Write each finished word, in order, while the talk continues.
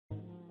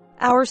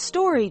Our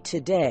story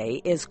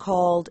today is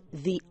called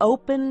The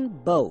Open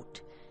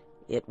Boat.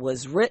 It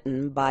was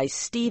written by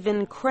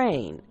Stephen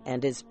Crane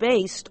and is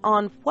based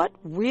on what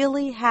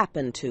really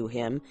happened to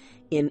him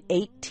in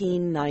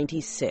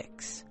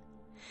 1896.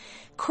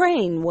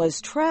 Crane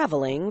was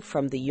traveling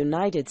from the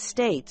United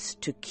States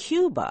to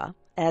Cuba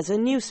as a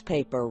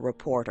newspaper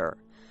reporter.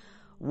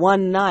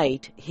 One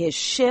night, his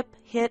ship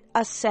hit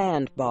a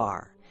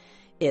sandbar.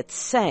 It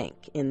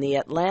sank in the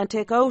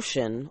Atlantic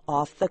Ocean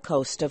off the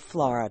coast of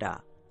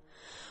Florida.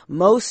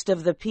 Most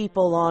of the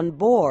people on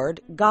board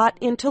got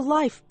into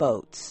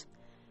lifeboats.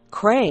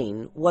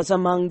 Crane was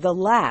among the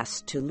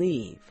last to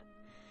leave.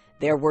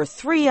 There were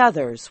 3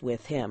 others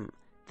with him,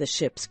 the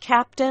ship's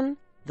captain,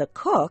 the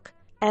cook,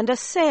 and a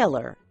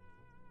sailor.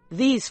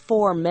 These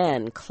 4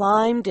 men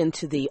climbed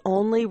into the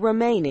only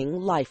remaining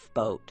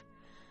lifeboat.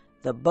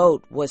 The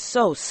boat was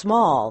so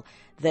small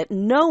that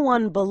no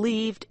one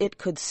believed it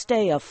could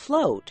stay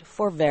afloat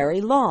for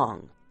very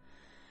long.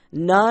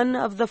 None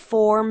of the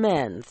 4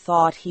 men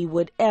thought he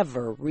would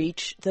ever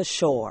reach the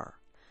shore.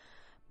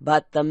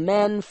 But the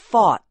men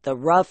fought the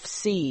rough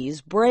seas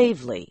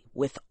bravely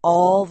with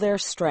all their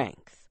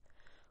strength.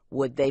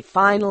 Would they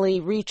finally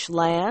reach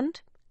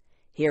land?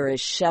 Here is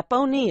Shep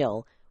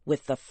O'Neill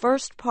with the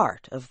first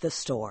part of the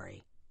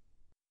story.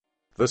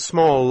 The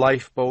small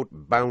lifeboat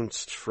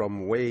bounced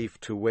from wave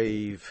to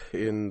wave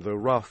in the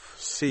rough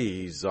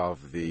seas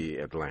of the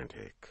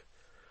Atlantic.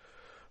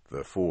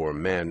 The 4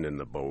 men in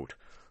the boat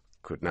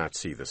could not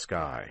see the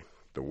sky.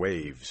 The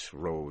waves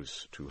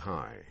rose too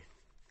high.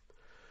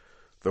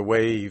 The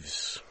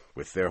waves,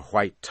 with their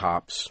white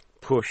tops,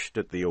 pushed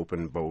at the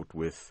open boat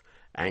with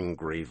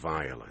angry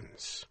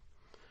violence.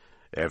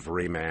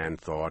 Every man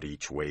thought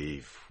each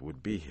wave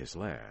would be his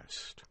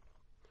last.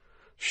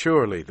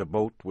 Surely the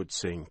boat would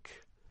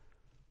sink,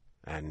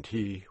 and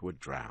he would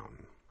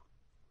drown.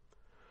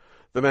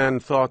 The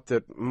man thought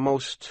that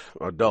most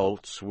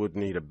adults would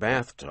need a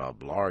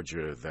bathtub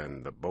larger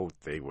than the boat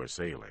they were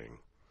sailing.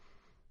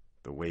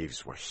 The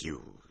waves were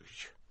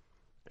huge,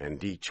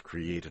 and each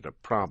created a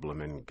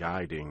problem in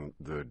guiding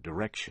the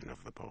direction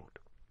of the boat.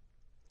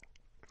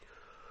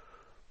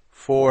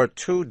 For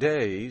 2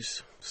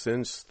 days,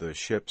 since the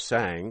ship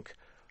sank,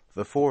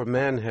 the 4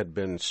 men had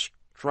been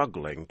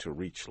struggling to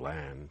reach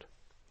land.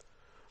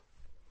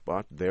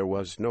 But there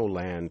was no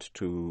land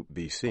to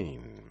be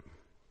seen.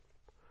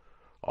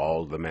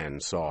 All the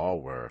men saw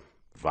were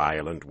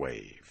violent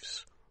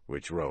waves,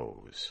 which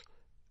rose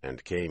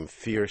and came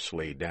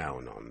fiercely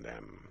down on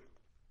them.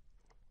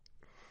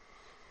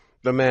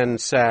 The men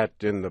sat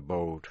in the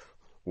boat,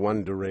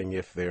 wondering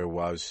if there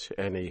was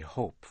any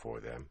hope for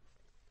them.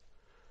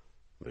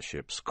 The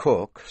ship's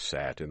cook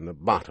sat in the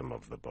bottom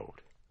of the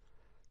boat.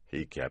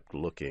 He kept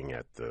looking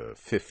at the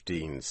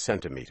 15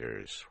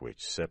 centimeters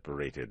which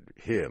separated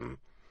him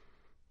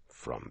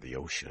from the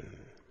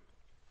ocean.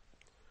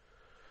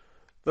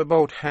 The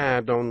boat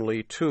had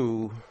only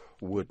 2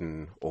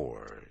 wooden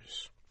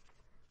oars.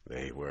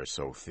 They were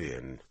so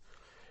thin,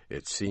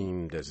 it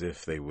seemed as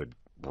if they would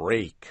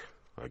break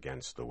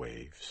against the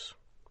waves.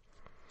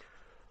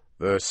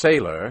 The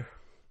sailor,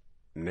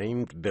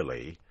 named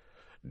Billy,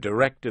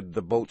 directed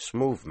the boat's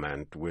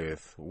movement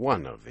with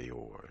one of the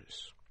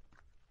oars.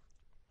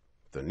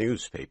 The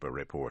newspaper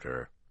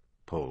reporter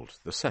pulled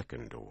the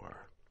second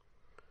oar.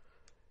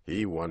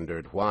 He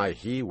wondered why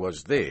he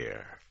was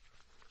there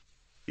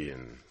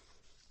in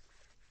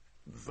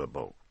the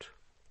boat.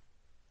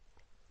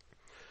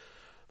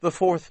 The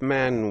 4th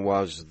man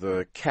was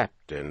the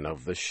captain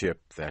of the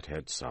ship that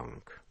had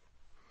sunk.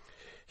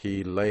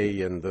 He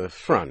lay in the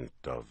front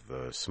of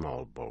the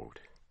small boat.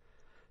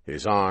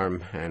 His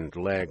arm and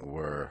leg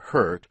were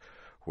hurt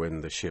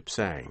when the ship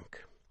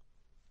sank.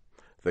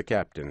 The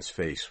captain's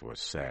face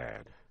was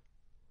sad.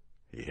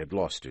 He had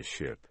lost his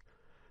ship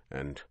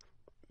and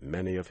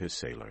many of his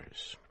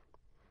sailors.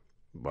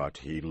 But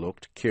he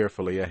looked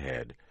carefully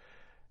ahead,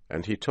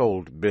 and he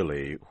told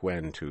Billy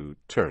when to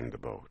turn the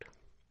boat.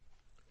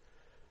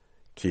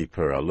 "Keep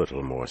her a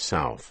little more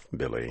south,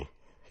 Billy,"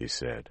 he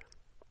said.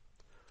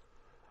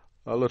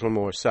 "A little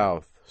more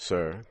south,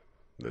 sir,"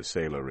 the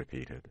sailor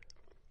repeated.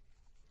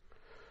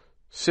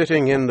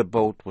 Sitting in the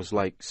boat was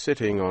like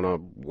sitting on a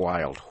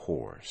wild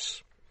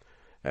horse.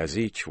 As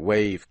each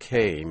wave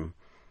came,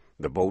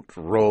 the boat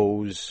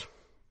rose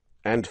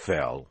and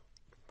fell,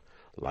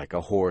 like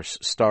a horse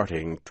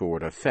starting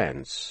toward a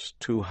fence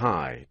too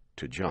high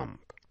to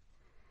jump.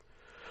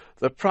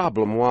 The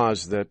problem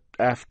was that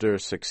after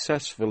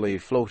successfully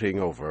floating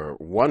over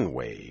one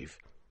wave,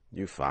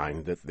 you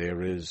find that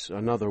there is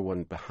another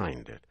one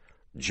behind it,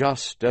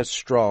 just as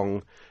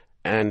strong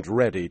and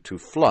ready to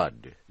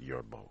flood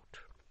your boat.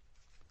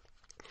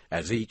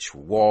 As each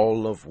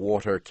wall of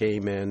water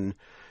came in,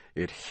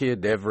 it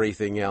hid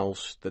everything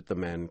else that the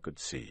men could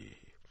see.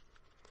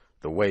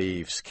 The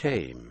waves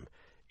came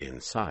in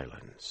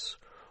silence.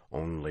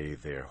 Only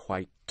their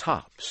white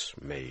tops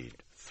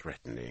made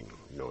threatening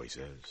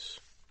noises.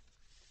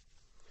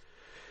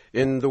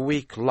 In the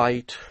weak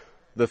light,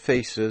 the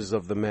faces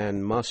of the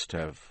men must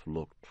have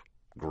looked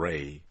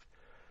gray.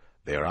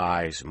 Their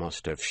eyes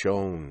must have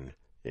shone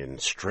in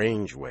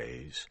strange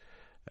ways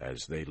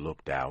as they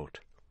looked out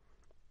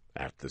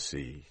at the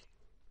sea.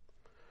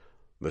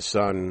 The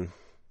sun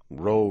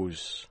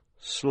rose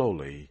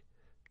slowly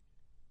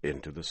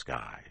into the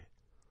sky.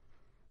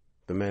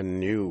 The men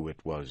knew it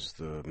was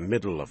the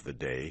middle of the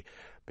day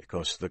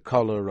because the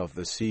color of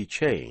the sea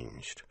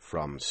changed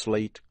from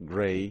slate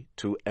gray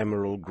to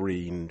emerald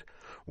green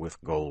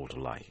with gold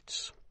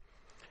lights,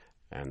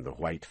 and the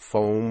white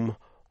foam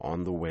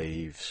on the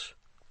waves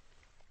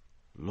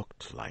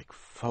looked like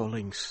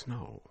falling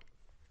snow.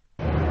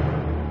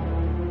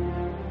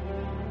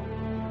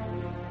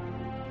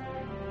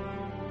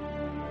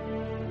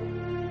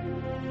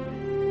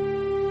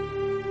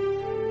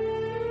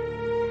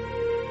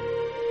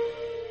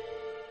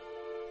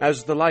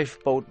 As the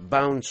lifeboat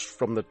bounced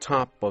from the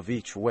top of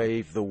each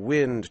wave, the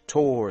wind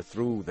tore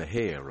through the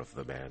hair of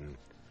the men.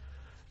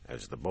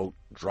 As the boat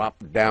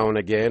dropped down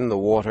again, the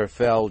water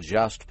fell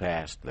just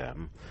past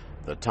them.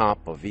 The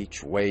top of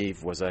each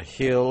wave was a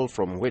hill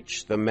from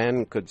which the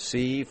men could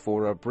see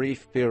for a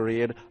brief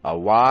period a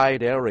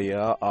wide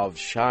area of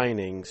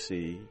shining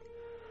sea.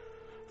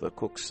 The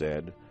cook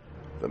said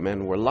the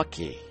men were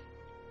lucky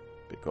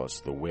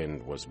because the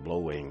wind was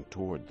blowing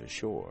toward the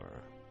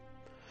shore.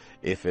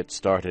 If it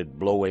started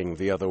blowing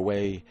the other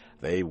way,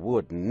 they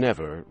would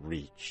never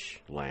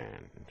reach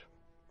land.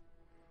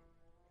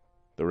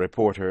 The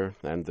reporter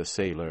and the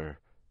sailor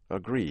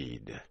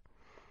agreed,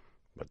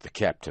 but the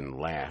captain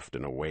laughed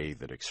in a way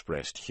that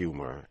expressed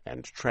humor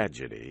and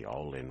tragedy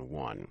all in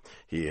one.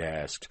 He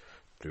asked,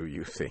 "Do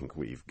you think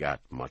we've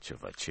got much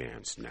of a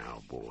chance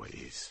now,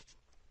 boys?"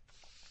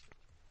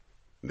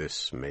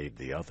 This made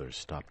the others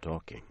stop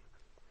talking.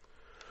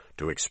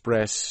 To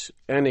express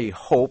any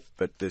hope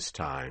at this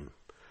time,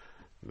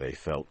 they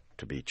felt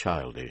to be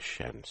childish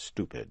and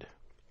stupid.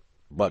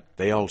 But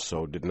they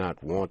also did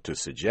not want to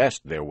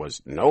suggest there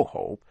was no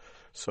hope,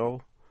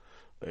 so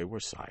they were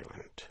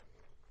silent.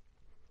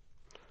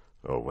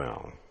 "Oh,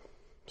 well,"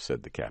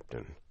 said the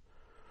captain,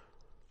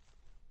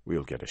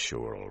 "we'll get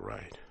ashore all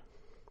right."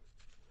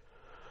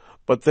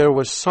 But there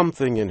was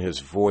something in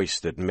his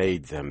voice that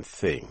made them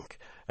think,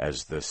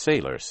 as the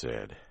sailor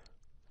said,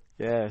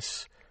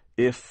 "Yes,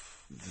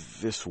 if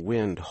this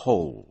wind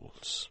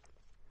holds."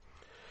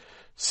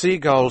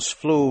 Seagulls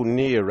flew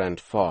near and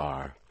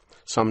far.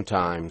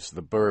 Sometimes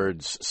the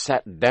birds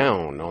sat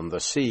down on the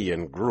sea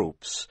in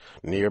groups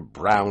near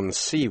brown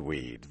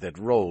seaweed that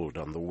rolled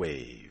on the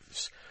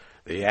waves.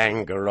 The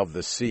anger of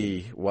the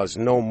sea was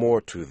no more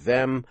to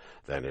them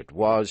than it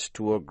was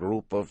to a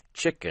group of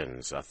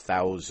chickens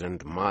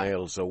 1,000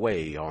 miles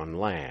away on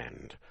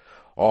land.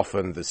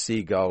 Often the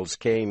seagulls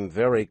came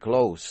very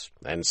close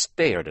and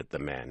stared at the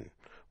men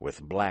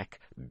with black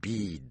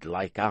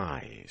bead-like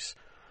eyes.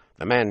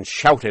 The men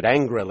shouted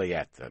angrily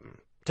at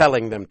them,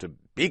 telling them to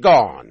be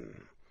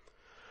gone.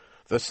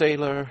 The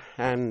sailor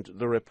and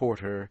the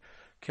reporter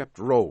kept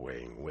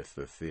rowing with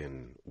the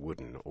thin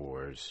wooden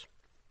oars.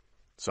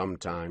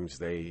 Sometimes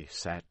they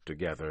sat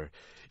together,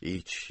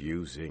 each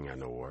using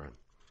an oar.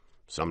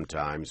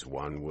 Sometimes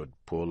one would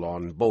pull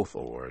on both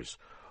oars,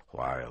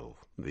 while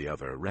the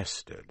other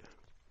rested.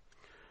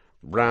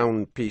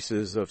 Brown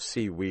pieces of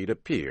seaweed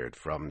appeared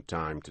from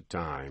time to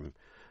time.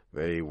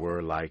 They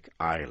were like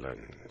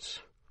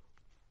islands,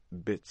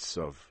 bits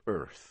of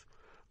earth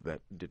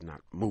that did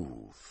not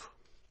move.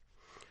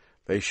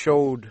 They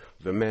showed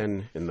the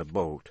men in the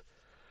boat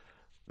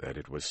that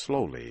it was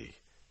slowly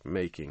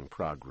making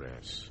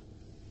progress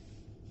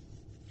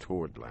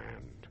toward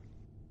land.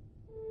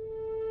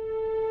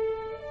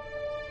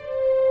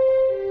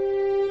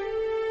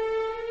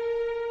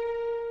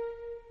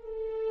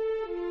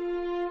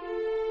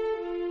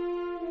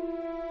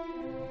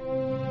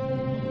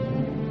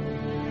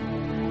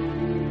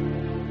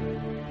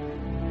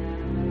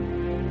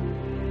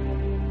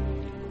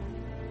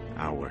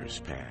 Hours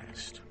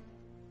passed.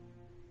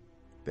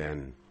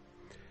 Then,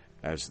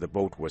 as the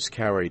boat was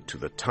carried to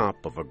the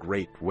top of a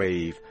great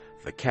wave,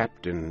 the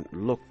captain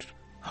looked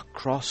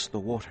across the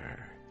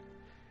water.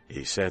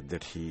 He said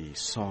that he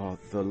saw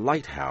the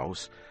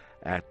lighthouse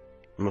at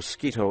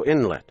Mosquito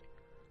Inlet.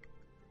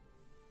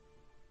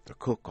 The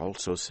cook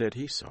also said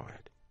he saw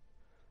it.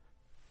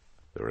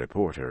 The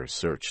reporter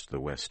searched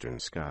the western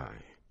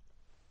sky.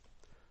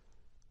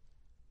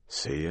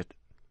 "See it?"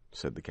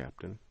 said the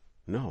captain.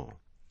 "No,"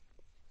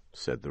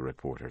 said the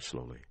reporter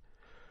slowly.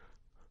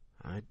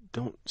 "I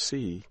don't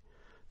see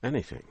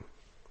anything."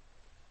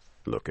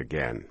 "Look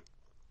again,"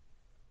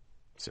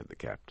 said the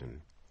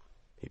captain.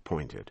 He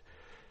pointed.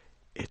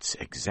 "It's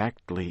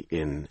exactly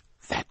in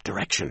that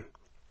direction."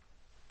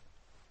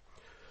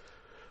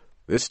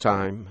 This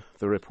time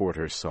the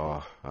reporter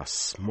saw a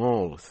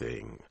small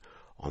thing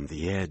on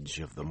the edge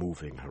of the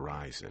moving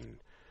horizon.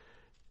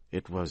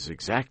 It was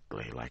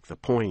exactly like the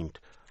point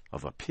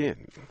of a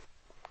pin.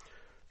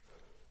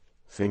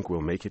 "Think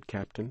we'll make it,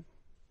 Captain?"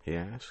 he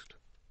asked.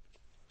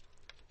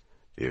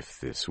 "If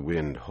this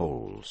wind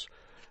holds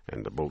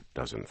and the boat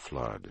doesn't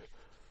flood,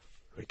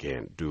 we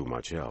can't do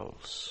much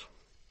else,"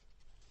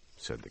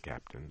 said the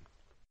captain.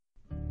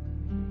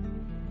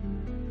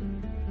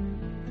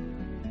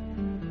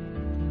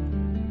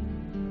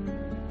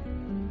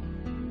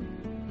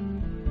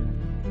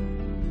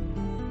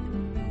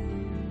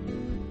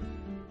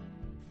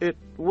 It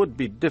would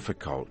be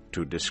difficult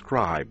to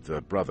describe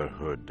the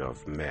brotherhood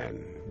of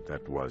men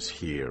that was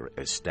here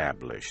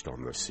established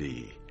on the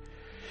sea.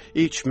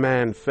 Each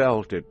man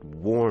felt it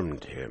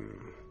warmed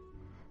him.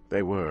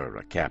 They were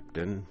a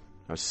captain,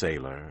 a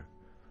sailor,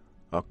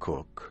 a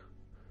cook,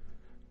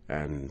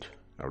 and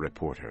a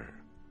reporter.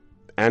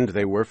 And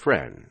they were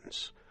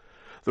friends.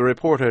 The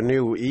reporter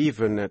knew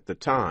even at the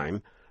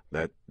time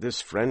that this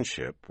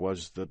friendship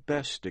was the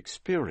best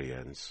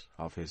experience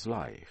of his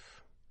life.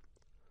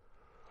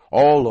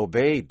 All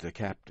obeyed the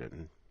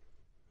captain.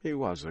 He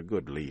was a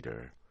good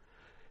leader.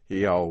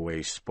 He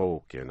always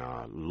spoke in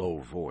a low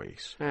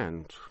voice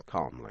and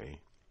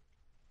calmly.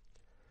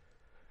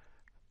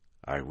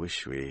 "I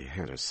wish we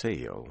had a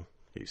sail,"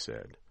 he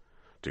said,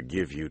 "to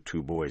give you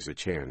two boys a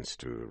chance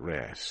to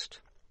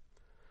rest."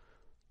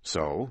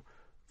 So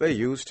they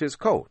used his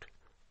coat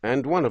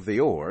and one of the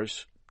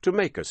oars to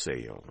make a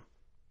sail,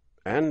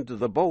 and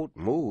the boat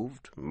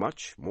moved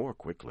much more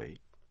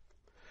quickly.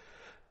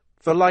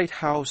 The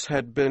lighthouse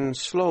had been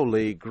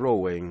slowly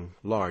growing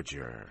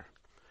larger.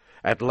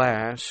 At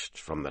last,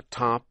 from the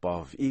top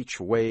of each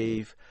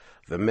wave,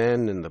 the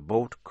men in the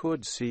boat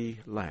could see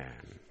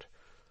land.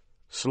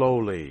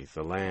 Slowly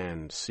the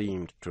land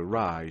seemed to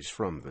rise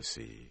from the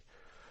sea.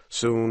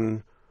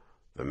 Soon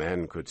the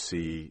men could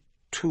see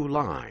two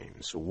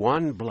lines,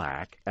 one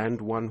black and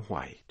one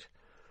white.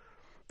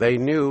 They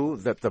knew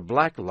that the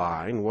black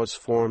line was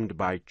formed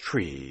by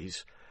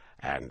trees,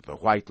 and the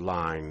white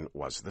line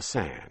was the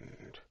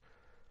sand.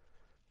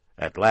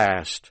 At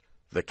last,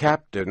 the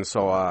captain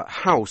saw a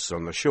house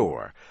on the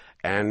shore,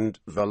 and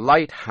the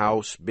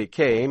lighthouse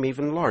became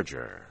even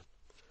larger.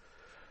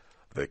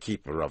 "The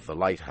keeper of the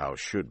lighthouse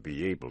should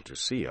be able to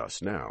see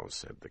us now,"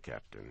 said the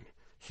captain.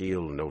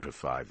 "He'll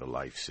notify the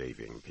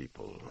life-saving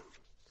people."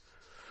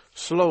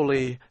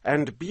 Slowly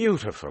and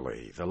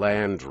beautifully the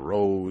land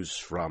rose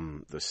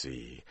from the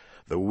sea.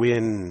 The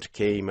wind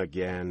came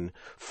again.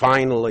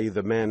 Finally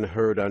the men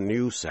heard a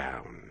new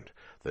sound,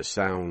 the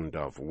sound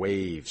of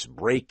waves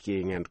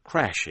breaking and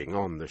crashing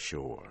on the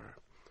shore.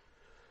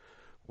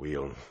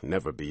 "We'll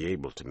never be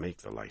able to make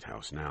the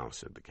lighthouse now,"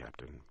 said the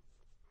captain.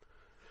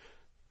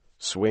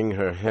 "Swing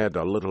her head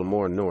a little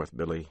more north,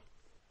 Billy."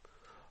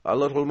 "A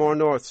little more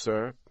north,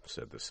 sir,"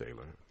 said the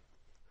sailor.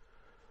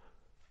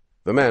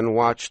 The men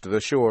watched the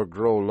shore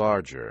grow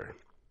larger.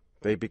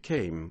 They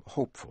became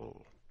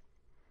hopeful.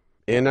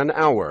 In an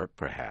hour,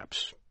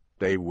 perhaps,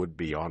 they would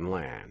be on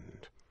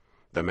land.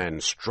 The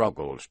men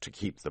struggled to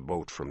keep the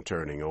boat from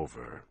turning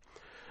over.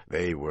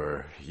 They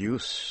were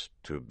used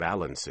to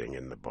balancing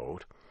in the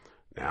boat.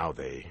 Now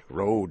they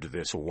rode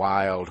this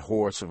wild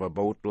horse of a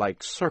boat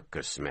like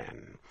circus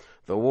men.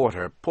 The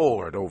water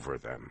poured over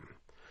them.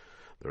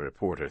 The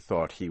reporter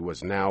thought he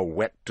was now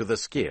wet to the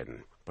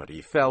skin, but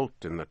he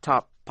felt in the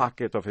top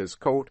pocket of his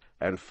coat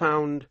and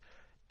found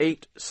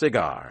 8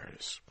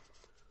 cigars.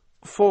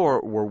 4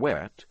 were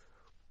wet,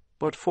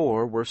 but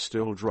 4 were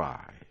still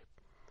dry.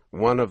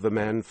 One of the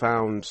men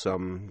found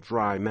some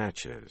dry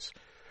matches.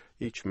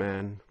 Each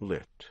man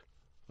lit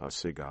a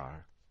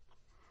cigar.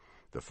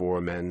 The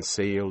 4 men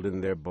sailed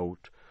in their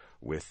boat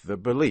with the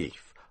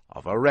belief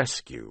of a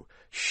rescue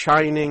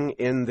shining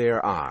in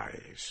their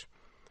eyes.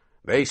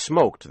 They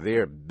smoked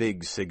their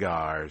big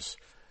cigars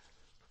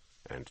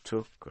and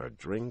took a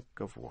drink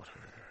of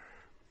water.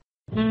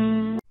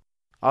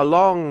 A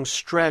long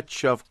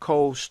stretch of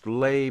coast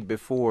lay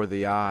before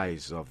the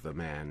eyes of the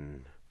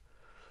men.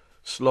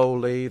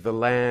 Slowly the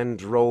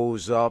land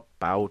rose up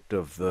out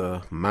of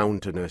the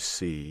mountainous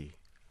sea.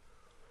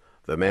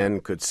 The men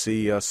could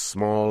see a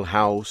small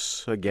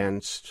house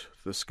against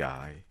the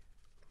sky.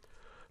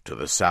 To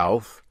the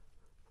south,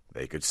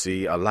 they could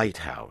see a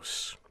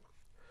lighthouse.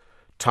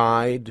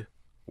 Tide,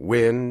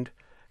 wind,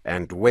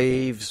 and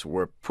waves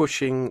were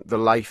pushing the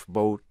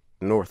lifeboat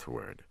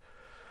northward.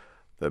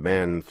 The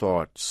men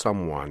thought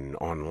someone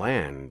on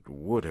land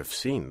would have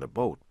seen the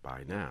boat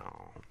by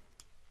now.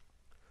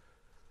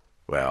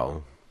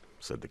 "Well,"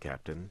 said the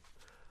captain,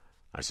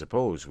 "I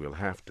suppose we'll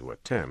have to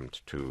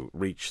attempt to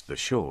reach the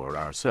shore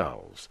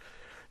ourselves.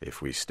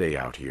 If we stay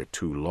out here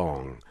too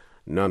long,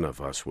 none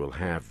of us will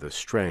have the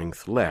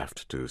strength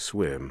left to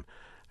swim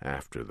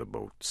after the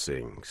boat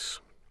sinks."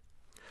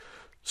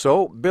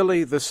 So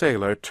Billy the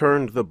sailor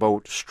turned the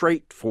boat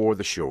straight for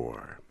the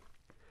shore.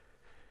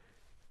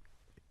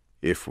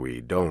 "If we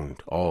don't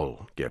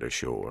all get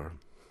ashore,"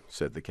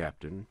 said the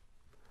captain,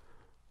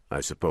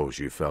 "I suppose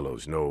you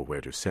fellows know where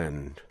to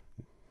send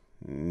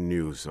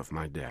news of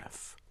my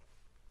death."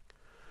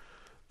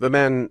 The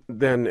men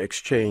then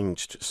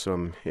exchanged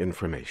some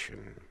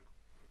information.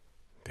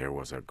 There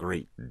was a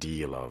great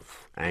deal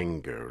of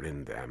anger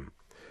in them.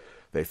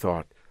 They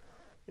thought,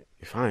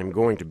 "If I am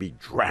going to be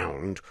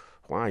drowned,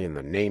 why in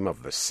the name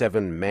of the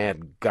 7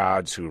 mad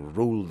gods who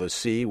rule the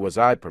sea was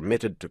I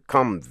permitted to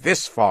come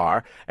this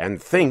far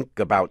and think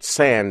about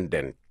sand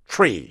and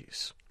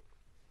trees?"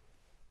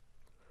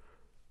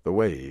 The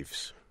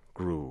waves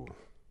grew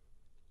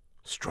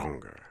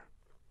stronger.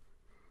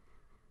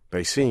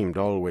 They seemed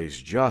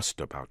always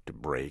just about to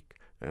break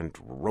and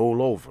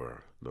roll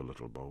over the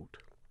little boat.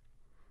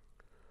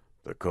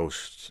 The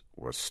coast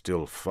was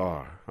still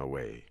far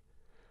away.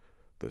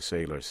 The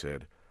sailor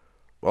said,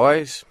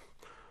 "Boys,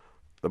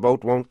 the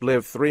boat won't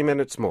live 3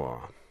 minutes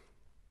more,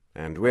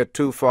 and we're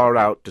too far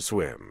out to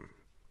swim.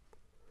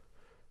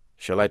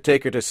 Shall I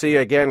take her to sea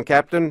again,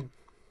 Captain?"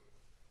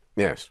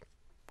 "Yes,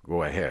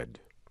 go ahead,"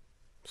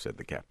 said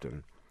the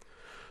captain.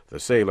 The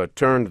sailor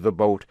turned the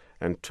boat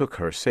and took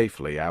her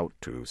safely out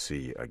to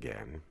sea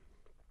again.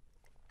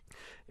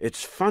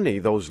 "It's funny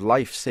those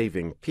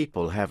life-saving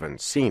people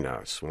haven't seen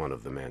us," one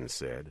of the men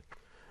said.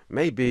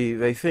 "Maybe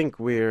they think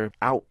we're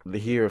out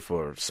here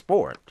for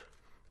sport.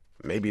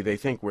 Maybe they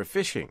think we're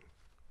fishing.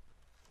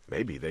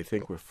 Maybe they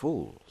think we're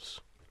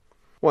fools."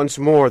 Once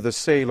more the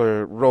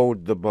sailor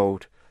rowed the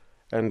boat,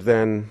 and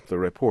then the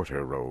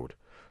reporter rowed.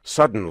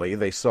 Suddenly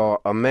they saw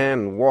a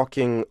man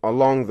walking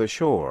along the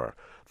shore.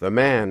 The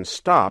man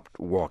stopped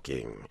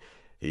walking.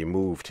 He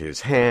moved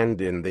his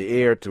hand in the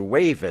air to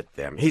wave at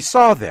them. He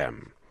saw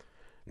them.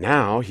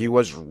 Now he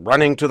was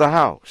running to the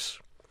house.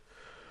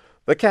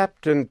 The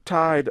captain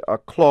tied a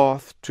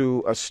cloth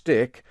to a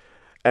stick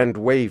and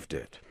waved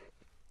it.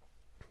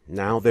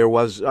 Now there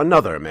was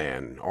another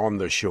man on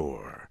the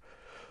shore.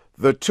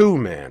 The two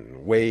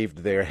men waved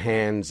their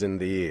hands in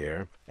the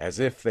air as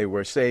if they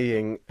were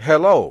saying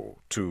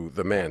hello to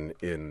the men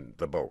in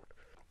the boat.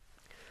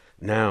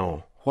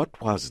 Now,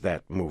 what was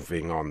that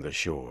moving on the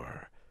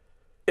shore?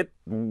 It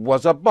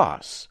was a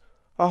bus,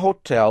 a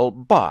hotel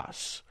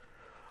bus.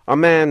 A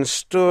man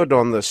stood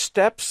on the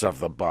steps of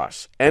the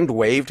bus and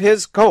waved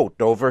his coat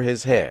over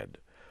his head.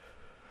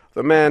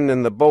 The man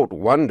in the boat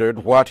wondered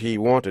what he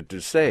wanted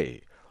to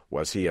say.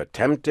 Was he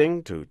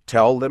attempting to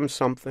tell them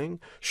something?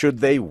 Should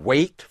they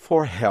wait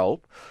for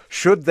help?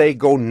 Should they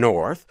go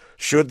north?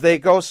 Should they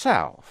go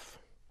south?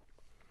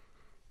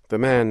 The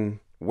man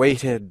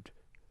waited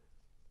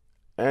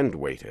and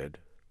waited,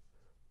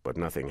 but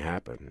nothing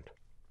happened.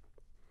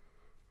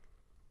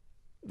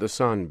 The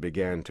sun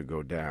began to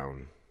go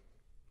down.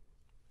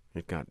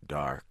 It got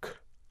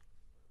dark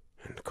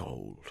and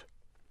cold.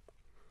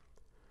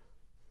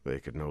 They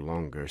could no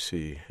longer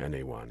see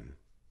anyone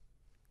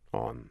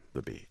on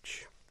the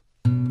beach.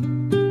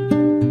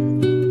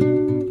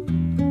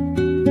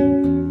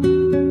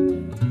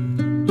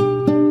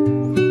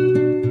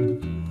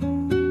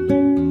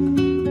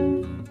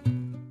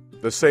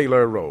 The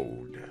sailor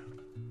rowed,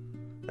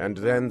 and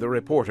then the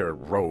reporter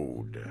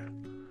rowed,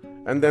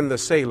 and then the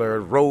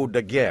sailor rowed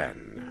again.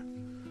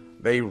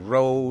 They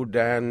rowed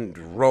and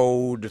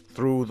rowed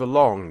through the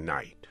long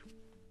night.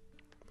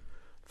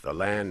 The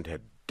land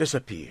had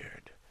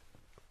disappeared,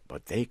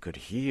 but they could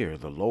hear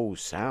the low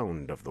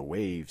sound of the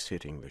waves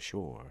hitting the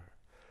shore.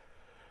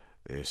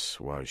 This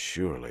was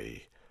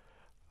surely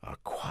a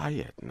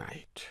quiet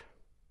night.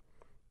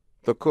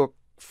 The cook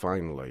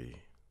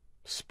finally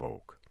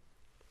spoke.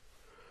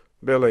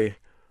 "Billy,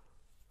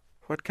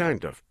 what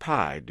kind of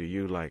pie do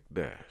you like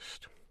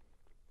best?"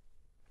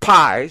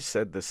 "Pie,"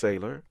 said the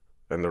sailor,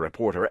 and the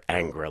reporter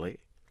angrily.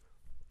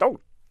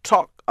 "Don't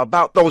talk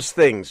about those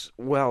things."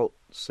 "Well,"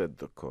 said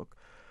the cook,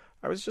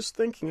 "I was just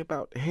thinking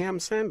about ham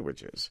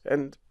sandwiches,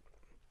 and—"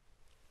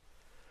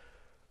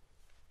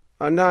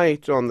 A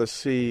night on the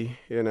sea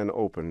in an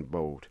open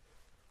boat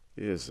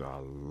is a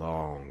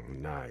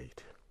long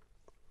night.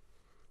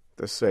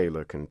 The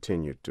sailor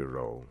continued to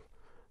row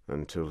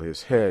until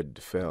his head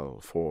fell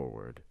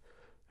forward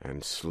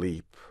and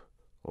sleep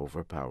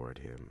overpowered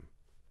him.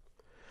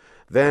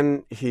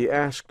 Then he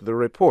asked the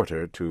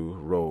reporter to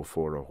row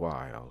for a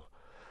while.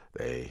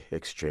 They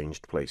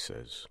exchanged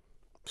places,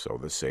 so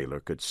the sailor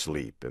could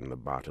sleep in the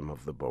bottom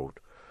of the boat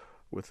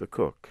with the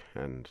cook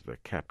and the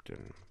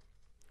captain.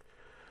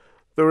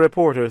 The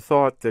reporter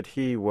thought that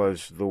he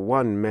was the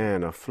one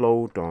man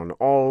afloat on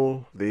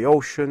all the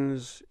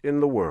oceans in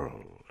the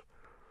world.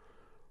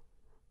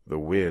 The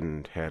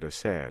wind had a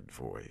sad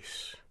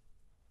voice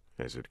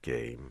as it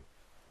came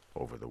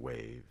over the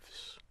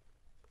waves.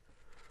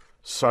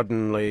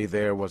 Suddenly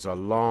there was a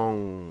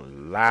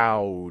long,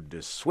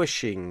 loud,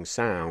 swishing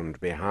sound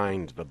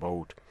behind the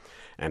boat,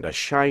 and a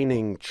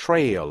shining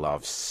trail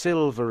of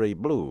silvery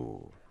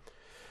blue.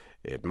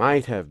 It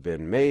might have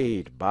been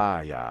made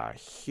by a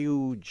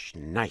huge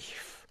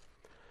knife.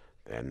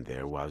 Then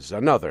there was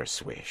another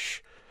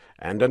swish,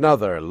 and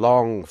another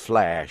long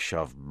flash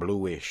of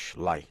bluish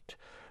light,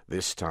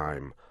 this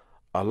time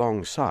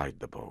alongside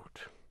the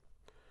boat.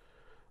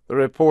 The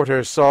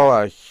reporter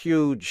saw a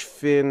huge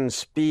fin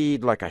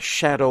speed like a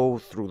shadow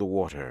through the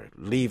water,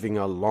 leaving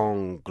a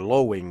long,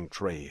 glowing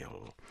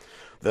trail.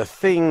 The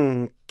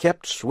thing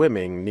kept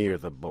swimming near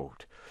the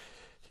boat.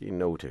 He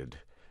noted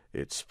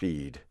its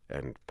speed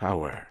and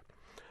power.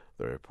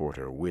 The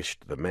reporter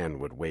wished the men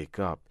would wake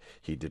up.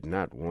 He did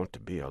not want to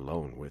be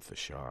alone with the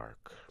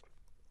shark.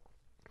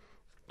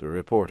 The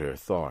reporter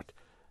thought,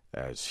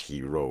 as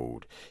he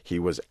rowed, he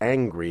was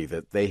angry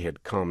that they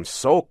had come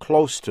so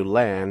close to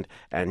land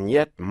and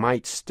yet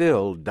might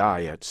still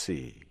die at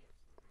sea.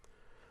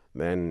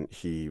 Then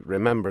he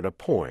remembered a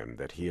poem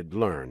that he had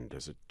learned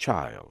as a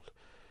child.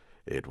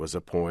 It was a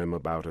poem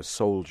about a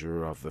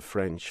soldier of the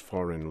French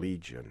Foreign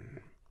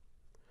Legion.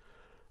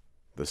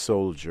 The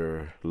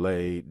soldier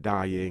lay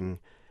dying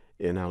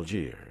in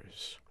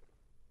Algiers.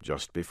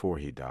 Just before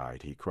he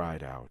died, he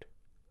cried out,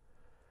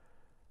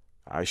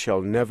 "I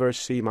shall never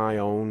see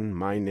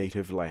my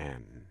native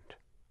land."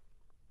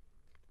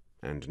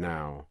 And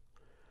now,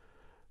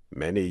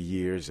 many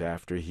years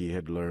after he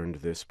had learned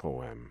this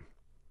poem,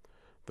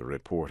 the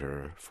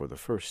reporter for the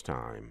first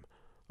time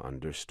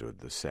understood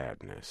the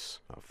sadness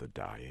of the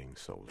dying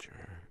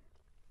soldier.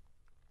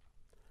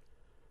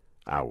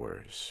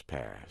 Hours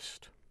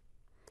passed.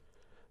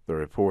 The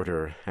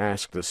reporter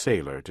asked the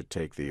sailor to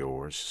take the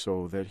oars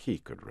so that he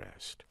could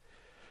rest.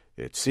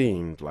 It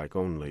seemed like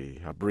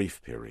only a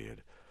brief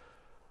period,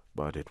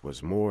 but it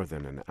was more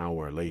than an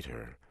hour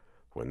later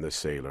when the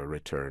sailor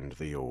returned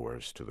the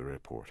oars to the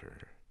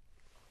reporter.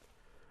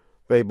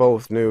 They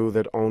both knew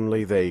that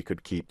only they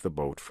could keep the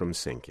boat from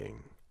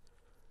sinking,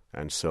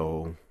 and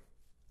so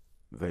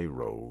they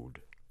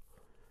rowed,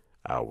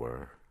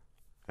 hour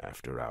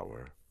after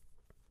hour,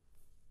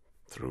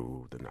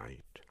 through the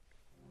night.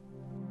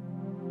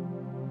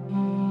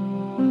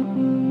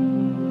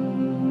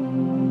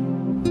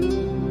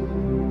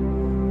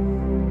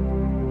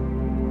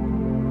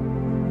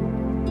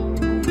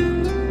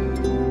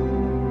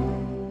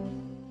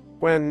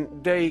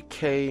 When day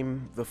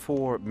came, the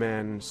four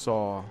men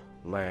saw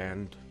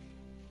land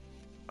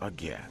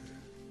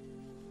again.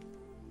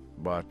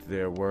 But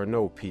there were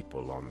no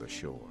people on the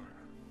shore.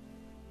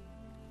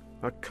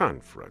 A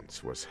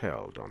conference was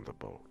held on the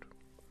boat.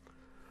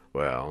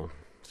 "Well,"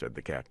 said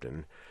the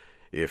captain,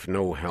 "if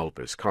no help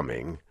is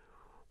coming,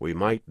 we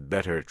might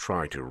better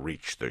try to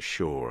reach the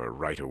shore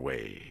right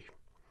away.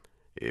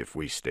 If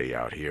we stay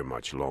out here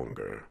much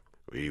longer,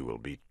 we will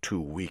be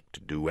too weak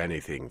to do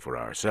anything for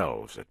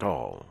ourselves at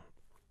all."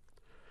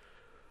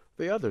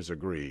 The others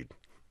agreed.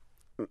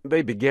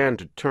 They began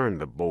to turn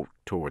the boat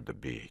toward the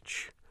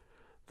beach.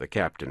 The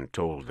captain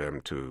told them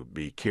to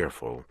be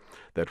careful,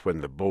 that when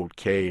the boat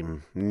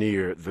came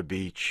near the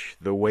beach,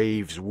 the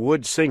waves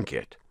would sink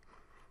it.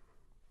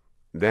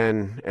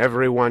 Then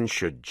everyone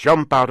should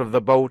jump out of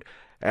the boat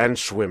and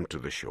swim to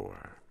the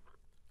shore.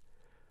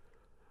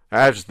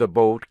 As the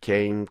boat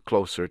came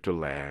closer to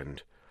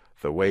land,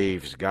 the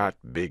waves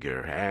got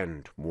bigger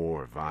and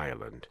more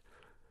violent.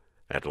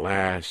 At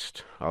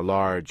last, a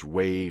large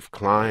wave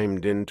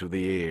climbed into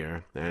the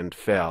air and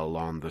fell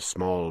on the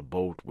small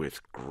boat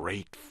with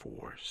great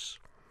force.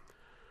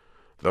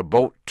 The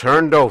boat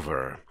turned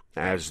over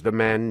as the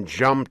men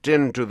jumped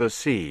into the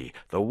sea.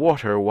 The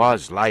water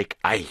was like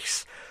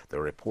ice.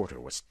 The reporter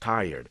was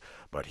tired,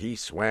 but he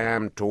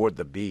swam toward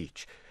the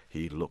beach.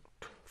 He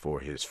looked for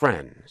his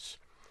friends.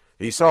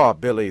 He saw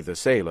Billy the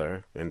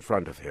sailor in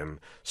front of him,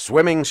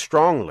 swimming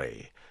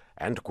strongly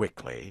and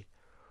quickly.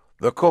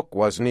 The cook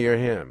was near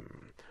him.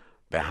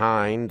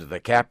 Behind, the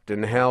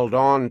captain held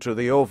on to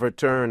the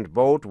overturned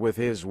boat with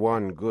his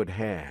one good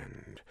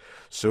hand.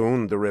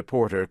 Soon the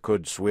reporter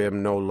could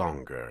swim no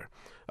longer.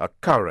 A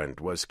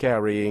current was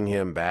carrying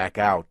him back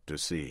out to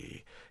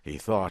sea. He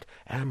thought,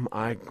 "Am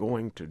I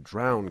going to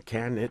drown?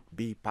 Can it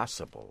be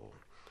possible?"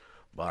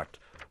 But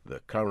the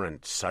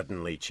current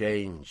suddenly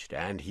changed,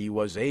 and he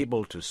was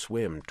able to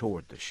swim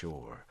toward the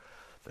shore.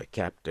 The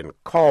captain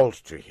called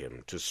to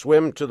him to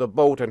swim to the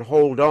boat and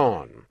hold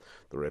on.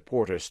 The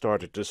reporter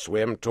started to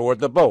swim toward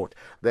the boat.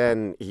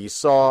 Then he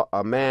saw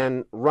a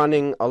man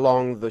running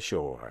along the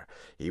shore.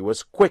 He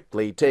was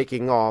quickly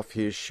taking off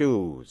his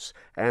shoes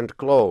and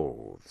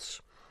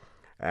clothes.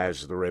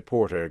 As the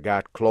reporter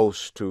got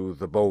close to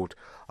the boat,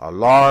 a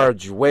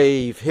large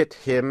wave hit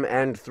him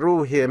and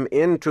threw him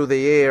into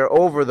the air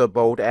over the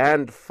boat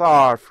and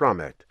far from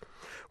it.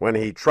 When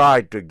he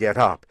tried to get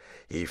up,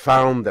 he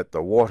found that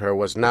the water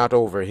was not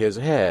over his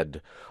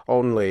head,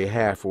 only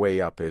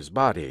halfway up his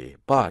body,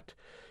 but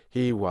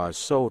he was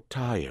so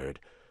tired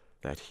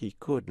that he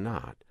could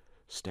not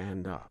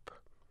stand up.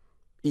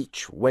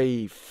 Each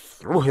wave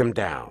threw him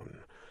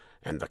down,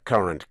 and the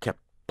current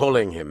kept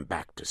pulling him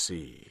back to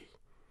sea.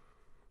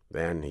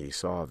 Then he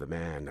saw the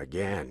man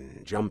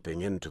again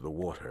jumping into the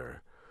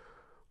water.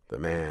 The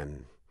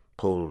man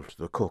pulled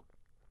the cook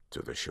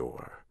to the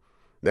shore.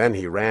 Then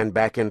he ran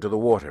back into the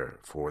water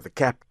for the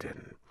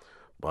captain,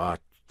 but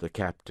the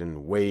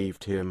captain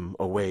waved him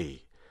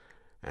away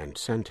and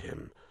sent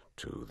him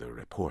to the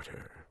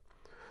reporter.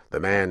 The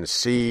man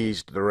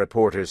seized the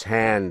reporter's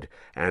hand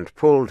and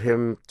pulled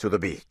him to the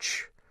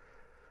beach.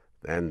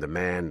 Then the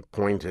man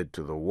pointed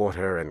to the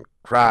water and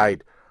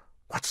cried,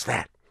 "What's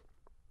that?"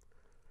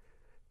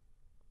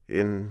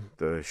 In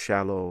the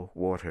shallow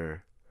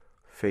water,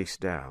 face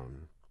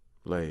down,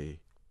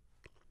 lay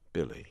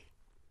Billy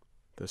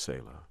the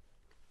sailor.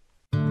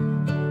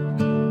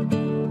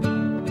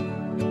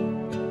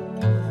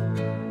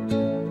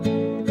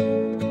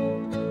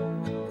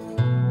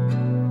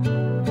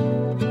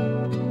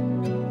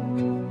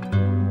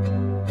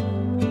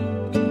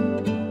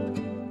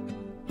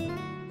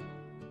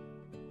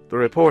 The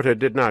reporter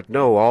did not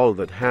know all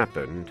that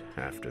happened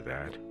after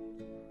that.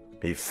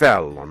 He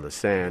fell on the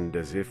sand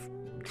as if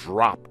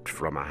dropped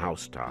from a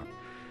housetop.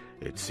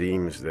 It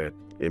seems that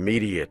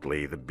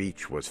immediately the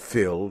beach was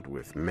filled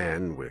with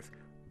men with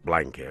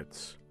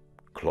blankets,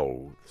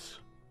 clothes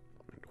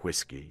and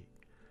whiskey.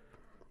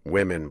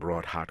 Women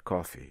brought hot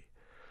coffee.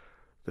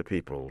 The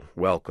people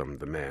welcomed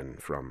the men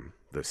from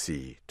the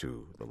sea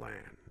to the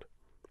land.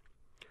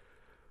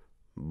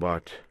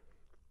 But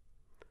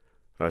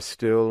a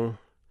still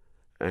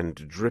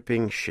and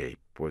dripping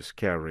shape was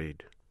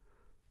carried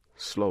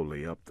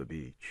slowly up the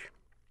beach,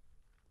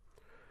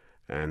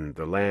 and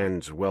the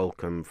land's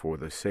welcome for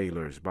the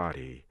sailor's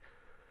body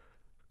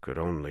could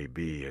only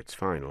be its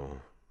final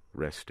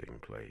resting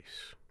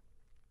place.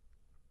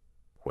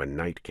 When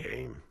night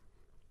came,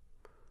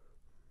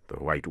 the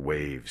white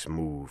waves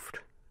moved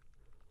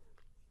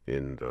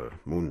in the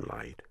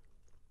moonlight.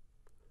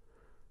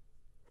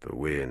 The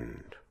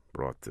wind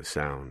brought the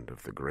sound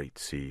of the great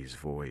sea's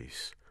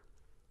voice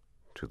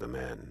to the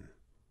men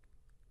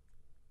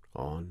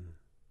on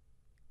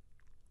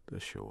the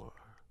shore.